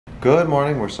Good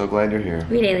morning, we're so glad you're here.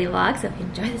 We daily vlog, so if you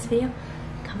enjoy this video,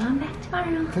 come on back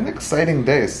tomorrow. It's an exciting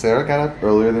day. Sarah got up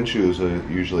earlier than she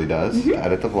usually does to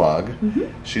edit the vlog.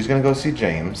 She's gonna go see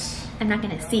James. I'm not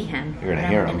gonna see him. You're gonna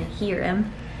hear him. I'm gonna hear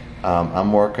him.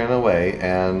 I'm working away,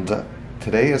 and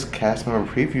today is cast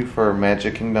member preview for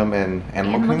Magic Kingdom and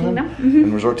Animal Kingdom.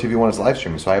 And Resort TV 1 is live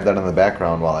streaming, so I have that in the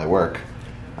background while I work.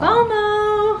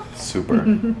 FOMO!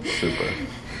 Super, super.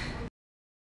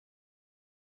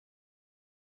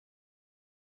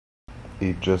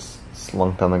 He just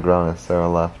slunked on the ground as Sarah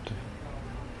left.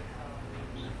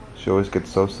 She always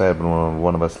gets so sad when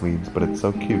one of us leaves, but it's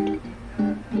so cute.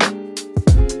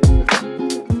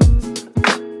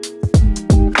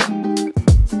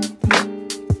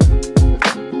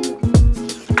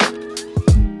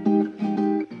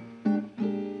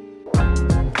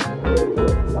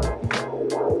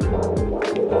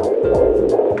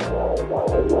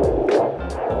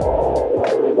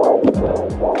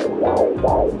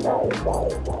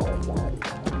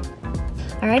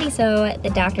 Alrighty, so the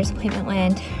doctor's appointment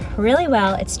went really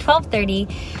well. It's 12:30.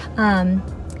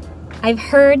 I've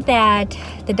heard that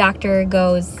the doctor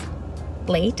goes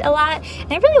late a lot,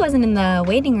 and I really wasn't in the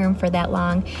waiting room for that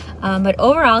long, but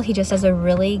overall he just does a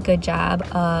really good job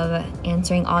of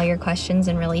answering all your questions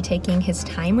and really taking his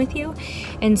time with you.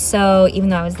 And so even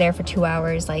though I was there for 2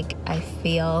 hours, like, I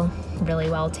feel really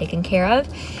well taken care of,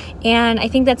 and I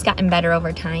think that's gotten better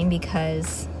over time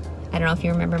because I don't know if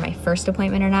you remember my first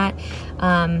appointment or not,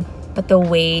 but the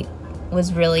wait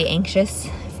was really anxious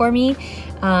for me,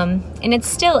 and it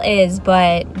still is,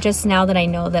 but just now that I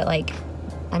know that, like,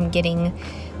 I'm getting,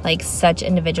 like, such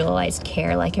individualized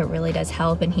care, like, it really does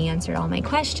help, and he answered all my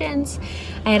questions.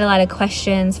 I had a lot of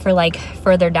questions for, like,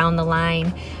 further down the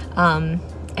line,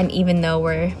 and even though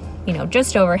we're, you know,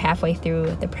 just over halfway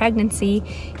through the pregnancy,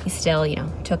 he still, you know,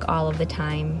 took all of the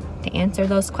time to answer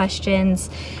those questions.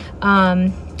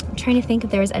 I'm trying to think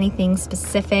if there was anything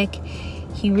specific.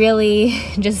 He really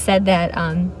just said that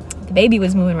the baby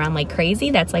was moving around like crazy.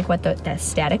 That's like what the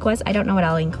static was. I don't know what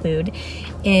I'll include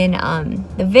in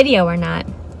the video or not,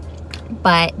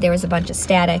 but there was a bunch of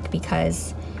static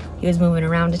because he was moving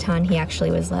around a ton. He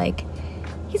actually was like,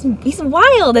 he's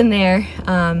wild in there,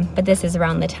 but this is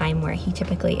around the time where he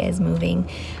typically is moving.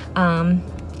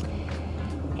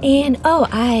 And oh,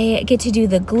 I get to do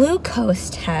the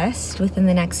glucose test within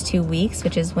the next 2 weeks,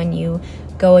 which is when you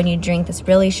go and you drink this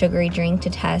really sugary drink to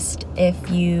test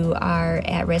if you are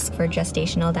at risk for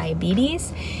gestational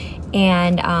diabetes.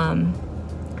 And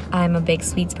I'm a big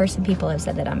sweets person. People have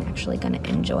said that I'm actually going to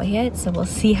enjoy it, so we'll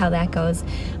see how that goes.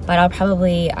 But I'll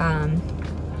probably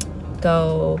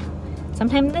go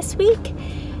sometime this week.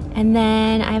 And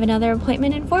then I have another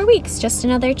appointment in 4 weeks, just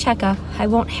another checkup. I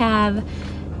won't have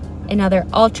another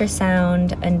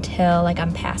ultrasound until, like,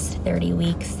 I'm past 30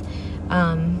 weeks.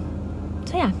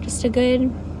 So yeah, just a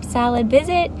good solid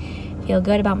visit. Feel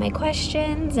good about my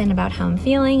questions and about how I'm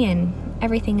feeling, and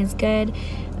everything is good.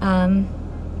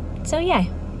 So yeah,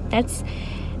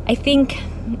 I think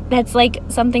that's like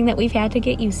something that we've had to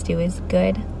get used to, is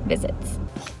good visits.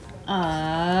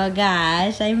 Oh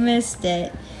gosh, I missed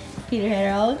it. Peter had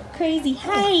her all crazy.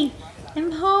 Hi,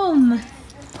 I'm home.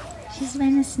 She's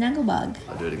been a snuggle bug.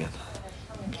 I'll do it again.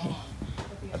 Okay.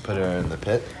 I put her in the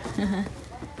pit, and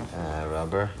I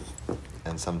rub her,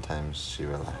 and sometimes she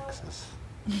relaxes.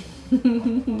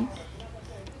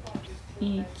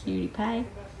 You cutie pie.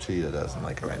 She doesn't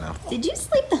like it right now. Did you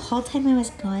sleep the whole time I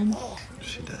was gone?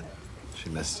 She did. She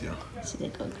missed you. She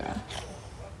did, good girl.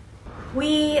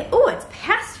 Oh, it's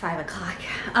past 5 o'clock.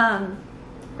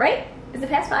 Right? Is it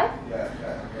past 5? Yeah.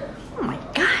 Oh my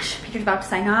gosh, Peter's about to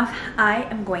sign off. I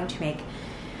am going to make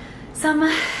some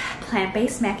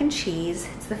plant-based mac and cheese.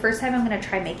 It's the first time I'm gonna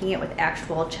try making it with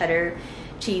actual cheddar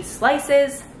cheese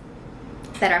slices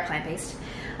that are plant-based.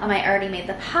 I already made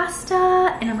the pasta,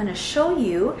 and I'm gonna show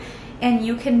you, and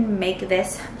you can make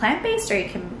this plant-based, or you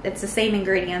can, it's the same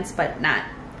ingredients, but not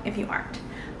if you aren't.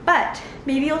 But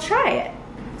maybe you'll try it.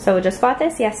 So we just bought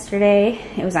this yesterday.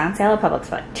 It was on sale at Publix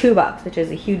for like $2, which is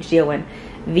a huge deal when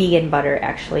vegan butter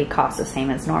actually costs the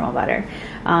same as normal butter.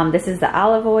 This is the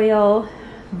olive oil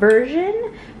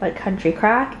version, but country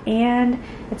crock, and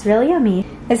it's really yummy.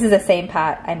 This is the same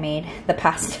pot I made the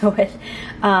pasta with,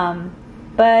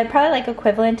 but probably like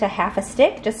equivalent to half a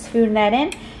stick. Just spoon that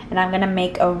in, and I'm gonna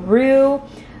make a roux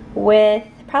with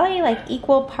probably like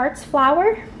equal parts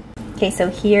flour. Okay,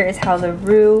 so here is how the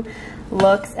roux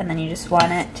looks, and then you just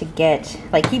want it to get,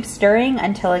 like, keep stirring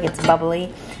until it gets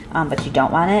bubbly, but you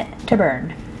don't want it to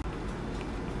burn.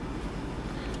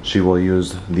 She will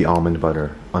use the almond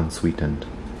butter, unsweetened.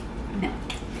 No.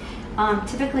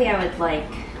 Typically I would like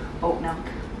oat milk,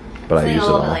 but I use it all.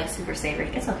 A little bit like super savory.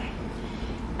 It's okay.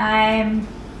 I'm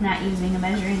not using a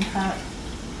measuring cup.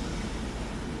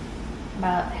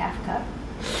 About half a cup.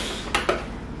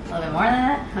 A little bit more than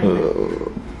that.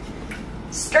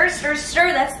 Stir, stir,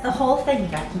 stir. That's the whole thing.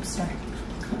 You gotta keep stirring.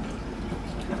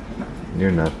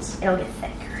 You're nuts. It'll get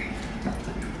thicker.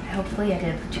 Hopefully I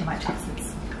didn't put too much. I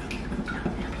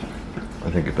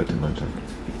think you put too much in.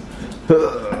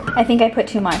 I think I put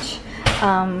too much.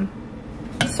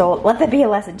 So let that be a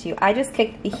lesson to you. I just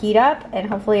kick the heat up and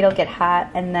hopefully it'll get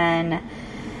hot and then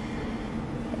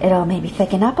it'll maybe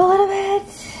thicken up a little bit.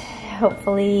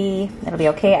 Hopefully it'll be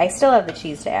okay. I still have the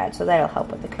cheese to add, so that'll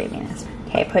help with the creaminess.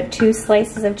 Okay, I put 2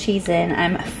 slices of cheese in.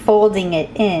 I'm folding it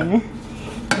in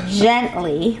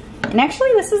gently. And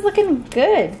actually this is looking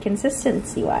good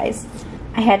consistency-wise.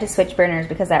 I had to switch burners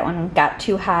because that one got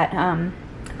too hot.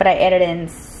 But I added in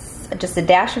just a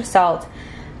dash of salt,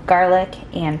 garlic,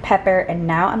 and pepper. And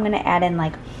now I'm gonna add in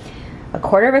like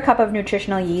 1/4 cup of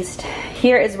nutritional yeast.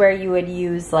 Here is where you would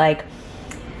use like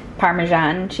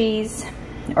Parmesan cheese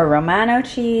or Romano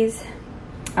cheese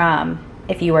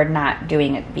if you were not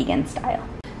doing it vegan style.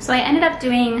 So I ended up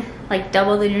doing like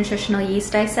double the nutritional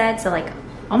yeast I said, so like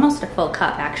almost a full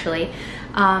cup actually.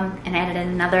 And I added in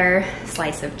another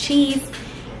slice of cheese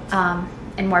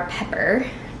and more pepper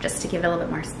just to give it a little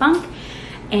bit more spunk.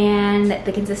 And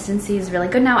the consistency is really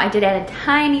good now. I did add a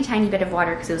tiny, tiny bit of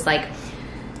water because it was like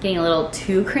getting a little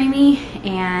too creamy,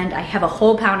 and I have a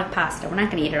whole pound of pasta. We're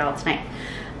not gonna eat it all tonight.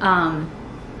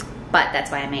 But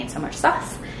that's why I made so much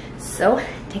sauce. So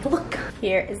take a look.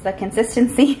 Here is the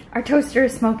consistency. Our toaster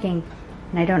is smoking,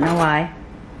 and I don't know why.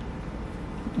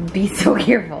 Be so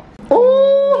careful. Ooh!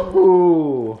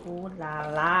 Ooh la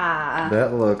la.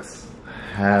 That looks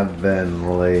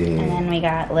heavenly. And then we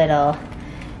got little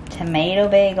tomato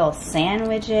bagel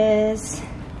sandwiches.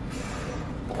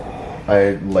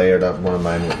 I layered up one of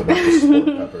mine with a bunch of sport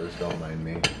peppers, don't mind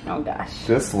me. Oh gosh.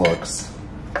 This looks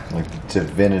like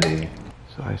divinity.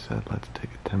 So I said let's take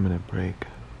a 10-minute break.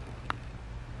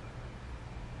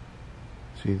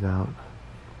 She's out.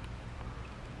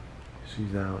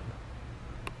 She's out.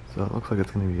 So it looks like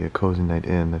it's gonna be a cozy night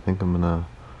in. I think I'm gonna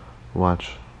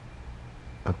watch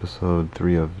episode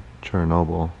 3 of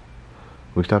Chernobyl.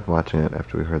 We stopped watching it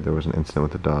after we heard there was an incident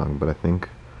with the dog, but I think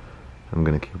I'm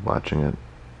gonna keep watching it.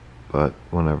 But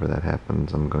whenever that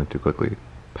happens, I'm going to quickly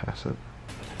pass it.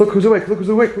 Look who's awake! Look who's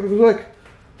awake! Look who's awake!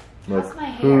 Look my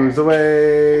hair? who's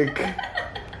awake!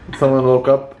 Someone woke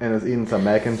up and is eating some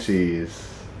mac and cheese.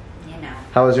 You know.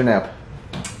 How was your nap?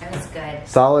 It was good.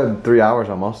 Solid 3 hours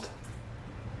almost.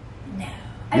 No.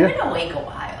 I've been awake a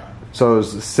while. So it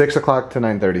was 6 o'clock to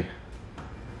 9:30.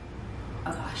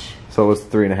 Oh gosh. So it was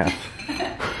 3.5.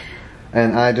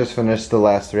 And I just finished the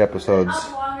last 3 episodes.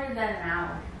 Up longer than an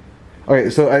hour. Okay,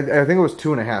 so I think it was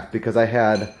 2.5 because I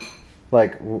had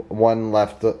like one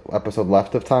episode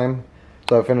left of time.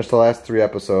 So I finished the last 3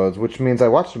 episodes, which means I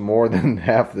watched more than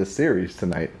half the series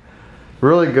tonight.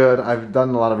 Really good. I've done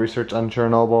a lot of research on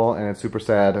Chernobyl, and it's super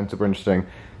sad and super interesting.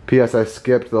 P.S. I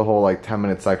skipped the whole like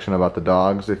 10-minute section about the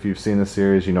dogs. If you've seen the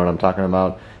series, you know what I'm talking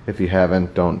about. If you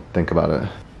haven't, don't think about it.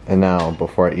 And now,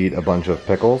 before I eat a bunch of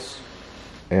pickles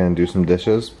and do some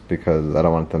dishes, because I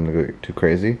don't want them to go too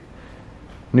crazy.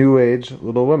 New Age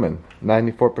Little Women.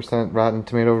 94% Rotten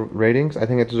Tomato ratings. I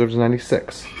think it deserves a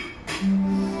 96.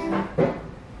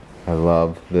 I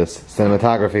love this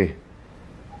cinematography.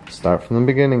 Start from the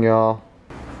beginning, y'all.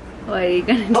 What are you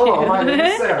gonna do? Hello, my name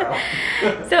is Sarah.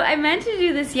 So I meant to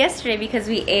do this yesterday because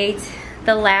we ate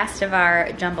the last of our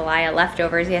jambalaya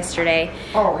leftovers yesterday.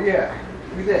 Oh yeah,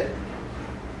 we did.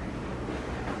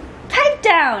 Pipe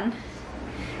down!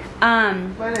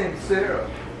 My name's Sarah.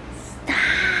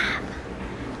 Stop!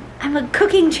 I'm a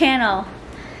cooking channel.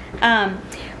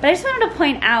 But I just wanted to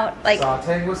point out, like,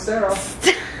 Sauteing with Sarah.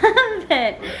 Stop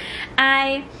it.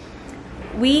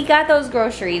 We got those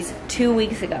groceries 2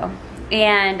 weeks ago,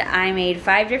 and I made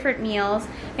 5 different meals,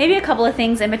 maybe a couple of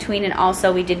things in between, and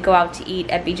also we did go out to eat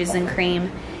at Beaches and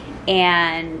Cream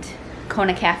and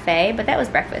Kona Cafe, but that was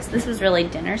breakfast. This was really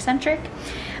dinner centric.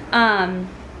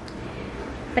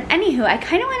 But anywho, I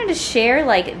kind of wanted to share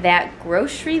like that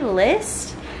grocery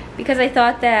list because I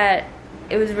thought that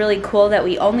it was really cool that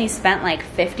we only spent like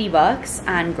 50 bucks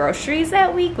on groceries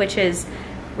that week, which is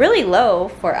really low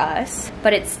for us,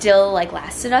 but it still like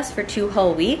lasted us for 2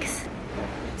 whole weeks.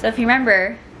 So if you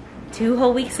remember, 2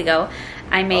 whole weeks ago,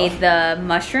 I made the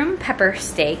mushroom pepper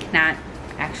steak, not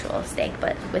actual steak,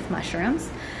 but with mushrooms.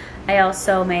 I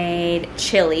also made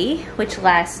chili, which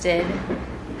lasted,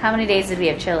 how many days did we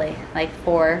have chili? Like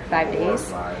 4 or 5 days?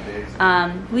 5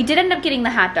 days. We did end up getting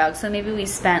the hot dog, so maybe we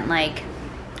spent like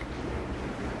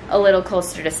a little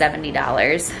closer to $70.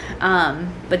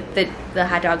 But the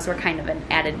hot dogs were kind of an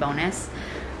added bonus.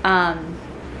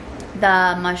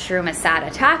 The mushroom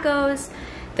asada tacos,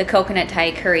 the coconut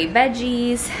Thai curry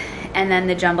veggies, and then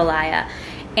the jambalaya.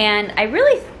 And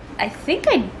I think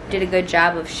I did a good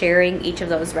job of sharing each of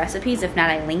those recipes. If not,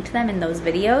 I linked them in those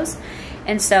videos.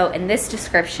 And so in this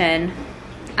description,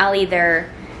 I'll either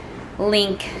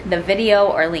link the video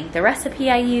or link the recipe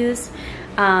I used.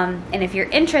 And if you're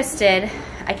interested,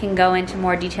 I can go into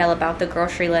more detail about the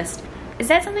grocery list. Is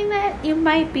that something that you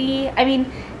might be, I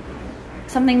mean,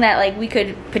 something that like we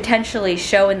could potentially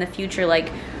show in the future, like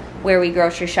where we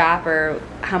grocery shop or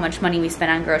how much money we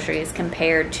spend on groceries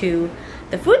compared to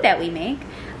the food that we make?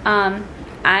 I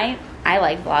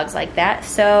like vlogs like that.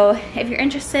 So if you're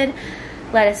interested,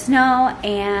 let us know,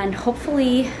 and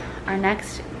hopefully our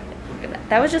next,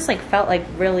 that was just like felt like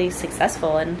really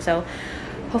successful, and so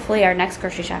hopefully our next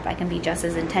grocery shop I can be just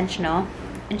as intentional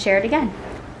and share it again.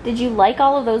 Did you like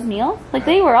all of those meals? Like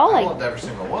they were all like, I loved every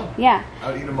single one. Yeah,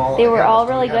 I would eat them all. They were all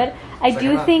really good. I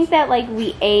do think that like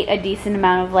we ate a decent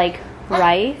amount of like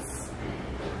rice,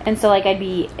 and so like I'd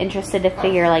be interested to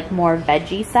figure like more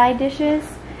veggie side dishes.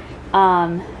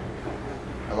 I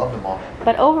love them all.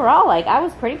 But overall, like I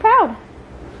was pretty proud.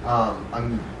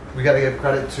 We got to give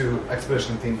credit to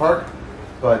Expedition Theme Park,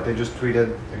 but he just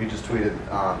tweeted,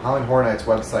 Howling Horror Nights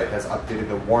website has updated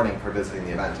the warning for visiting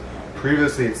the event.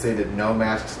 Previously it stated no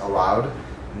masks allowed,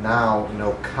 now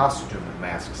no costume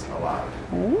masks allowed.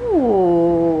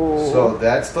 Ooh. So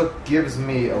that still gives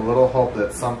me a little hope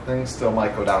that something still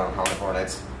might go down on Howling Horror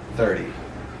Nights 30.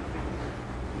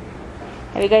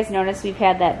 Have you guys noticed we've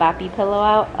had that boppy pillow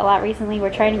out a lot recently?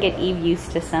 We're trying to get Eve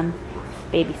used to some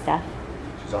baby stuff.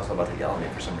 She's also about to yell at me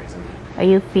for some reason. Are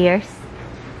you fierce?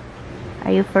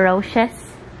 Are you ferocious?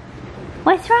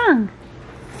 What's wrong?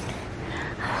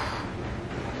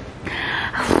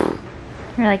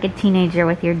 You're like a teenager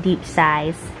with your deep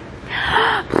sighs.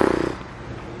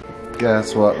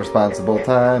 Guess what responsible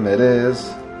time it is?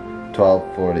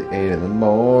 12:48 in the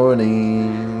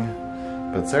morning.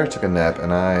 But Sarah took a nap,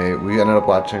 and we ended up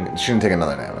watching. She didn't take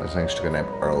another nap. I was saying she took a nap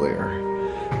earlier,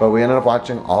 but we ended up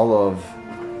watching all of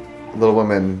Little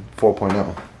Women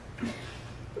 4.0.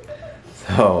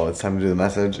 So it's time to do the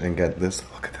message and get this.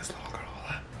 Look at this little girl.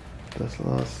 This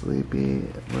little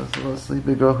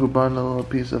sleepy girl who brought a little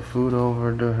piece of food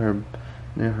over to her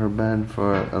near her bed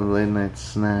for a late night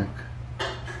snack.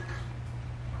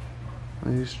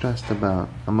 What are you stressed about?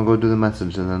 I'm gonna go do the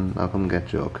message and then I'll come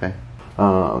get you, okay?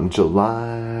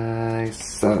 July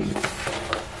 7th.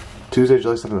 Tuesday,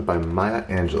 July 7th by Maya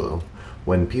Angelou.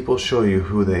 When people show you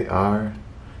who they are,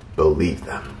 believe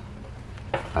them.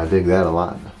 I dig that a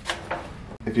lot.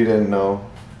 If you didn't know,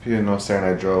 Sarah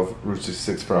and I drove Route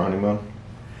 66 for our honeymoon.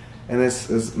 And this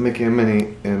is Mickey and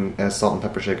Minnie as salt and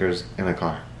pepper shakers in a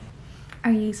car.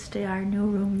 Are you used to our new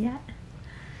room yet?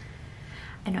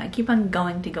 I know, I keep on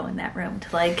going to go in that room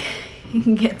to like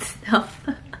get stuff.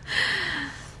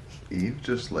 Eve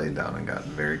just laid down and got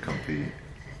very comfy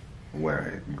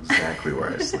exactly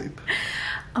where I sleep.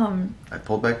 I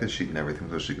pulled back the sheet and everything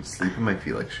so she could sleep in my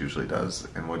feet like she usually does.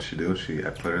 And what'd she do? I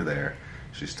put her there.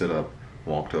 She stood up,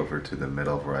 walked over to the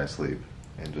middle of where I sleep,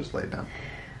 and just laid down.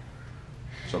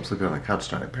 So I'm sleeping on the couch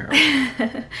tonight, apparently.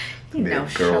 You know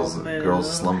she'll move.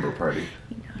 Girls' slumber party.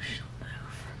 You know she'll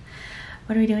move.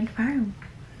 What are we doing tomorrow?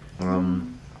 I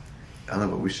don't know,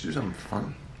 but we should do something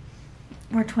fun.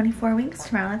 We're 24 weeks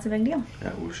tomorrow. That's a big deal.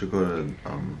 Yeah, we should go to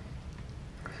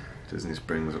Disney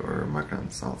Springs or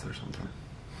Mountain South or something.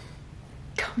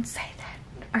 Don't say that.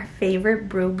 Our favorite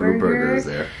Brew Burger is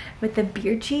there. With the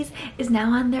beer cheese is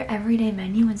now on their everyday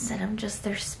menu instead of just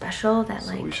their special that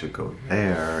So we should go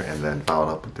there and then follow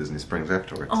it up with Disney Springs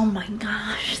afterwards. Oh my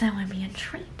gosh, that would be a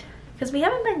treat. Because we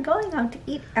haven't been going out to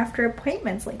eat after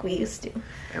appointments like we used to.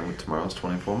 And tomorrow's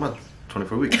 24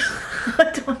 weeks.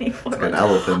 24. Like an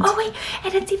elephant. Oh wait,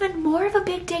 and it's even more of a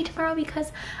big day tomorrow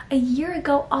because a year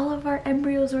ago all of our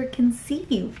embryos were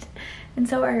conceived. And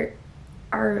so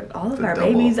all of our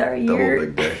babies are a year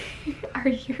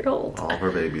old. All of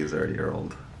our babies are a year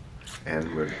old.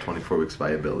 And we're 24 weeks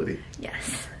viability.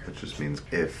 Yes. Which just means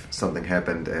if something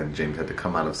happened and James had to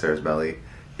come out of Sarah's belly,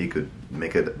 he could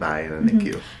make it by in a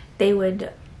NICU. They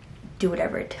would do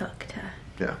whatever it took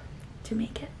to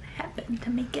make it happen, to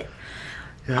make it.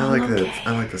 Yeah, I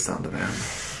like the sound of that.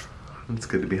 It's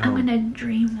good to be home. I'm gonna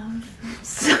dream of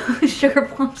sugar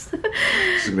plums.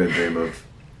 She's gonna dream of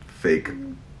fake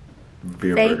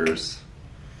beer burgers.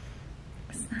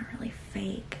 It's not really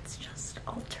fake, it's just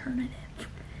alternative.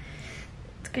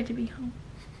 It's good to be home.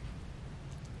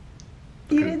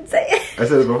 You didn't say it. I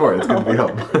said it before, it's good to be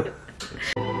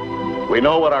home. We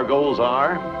know what our goals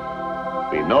are.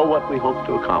 we know what we hope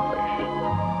to accomplish.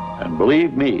 And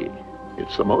believe me,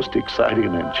 it's the most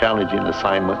exciting and challenging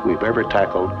assignment we've ever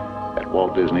tackled at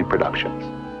Walt Disney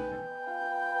Productions.